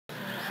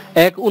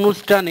এক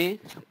অনুষ্ঠানে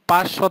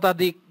 ৫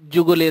 শতাধিক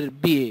যুগলের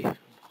বিয়ে।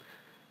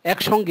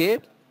 একসঙ্গে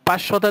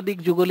 ৫ শতাধিক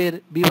যুগলের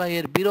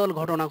বিবাহের বিরল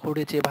ঘটনা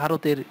ঘটেছে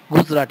ভারতের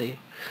গুজরাটে।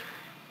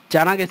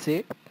 জানা গেছে,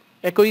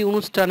 একই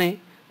অনুষ্ঠানে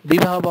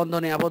বিবাহ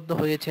বন্ধনে আবদ্ধ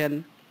হয়েছেন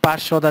 ৫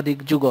 শতাধিক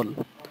যুগল।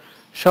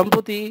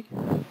 সম্প্রতি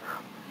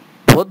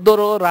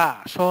ভদোদরা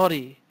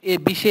শহরে এ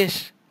বিশেষ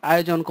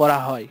আয়োজন করা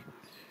হয়।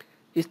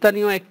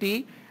 স্থানীয় একটি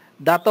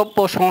দাতব্য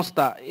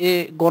সংস্থা এ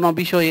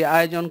গণবিষয়ে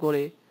আয়োজন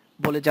করে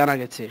বলে জানা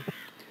গেছে,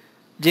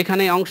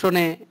 যেখানে অংশ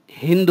নেয়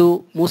হিন্দু,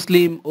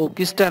 মুসলিম ও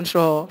খ্রিস্টান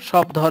সহ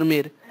সব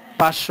ধর্মের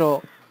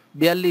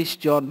 ৫৪২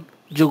 জন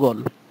যুগল।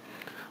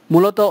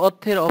 মূলত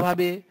অর্থের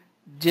অভাবে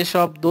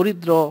যেসব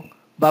দরিদ্র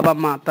বাবা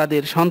মা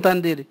তাদের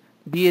সন্তানদের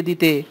বিয়ে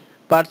দিতে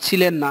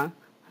পারছিলেন না,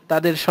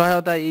 তাদের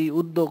সহায়তায় এই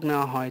উদ্যোগ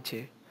নেওয়া হয়েছে।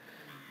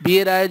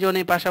 বিয়ের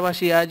আয়োজনে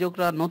পাশাপাশি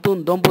আয়োজকরা নতুন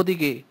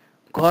দম্পতিকে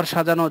ঘর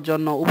সাজানোর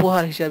জন্য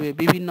উপহার হিসাবে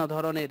বিভিন্ন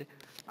ধরনের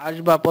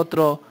আসবাবপত্র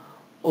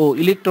ও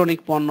ইলেকট্রনিক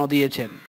পণ্য দিয়েছেন।